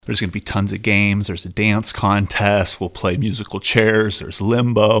There's going to be tons of games. There's a dance contest. We'll play musical chairs. There's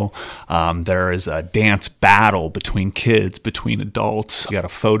limbo. There is a dance battle between kids, between adults. We got a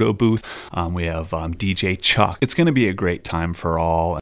photo booth. We have DJ Chuck. It's going to be a great time for all.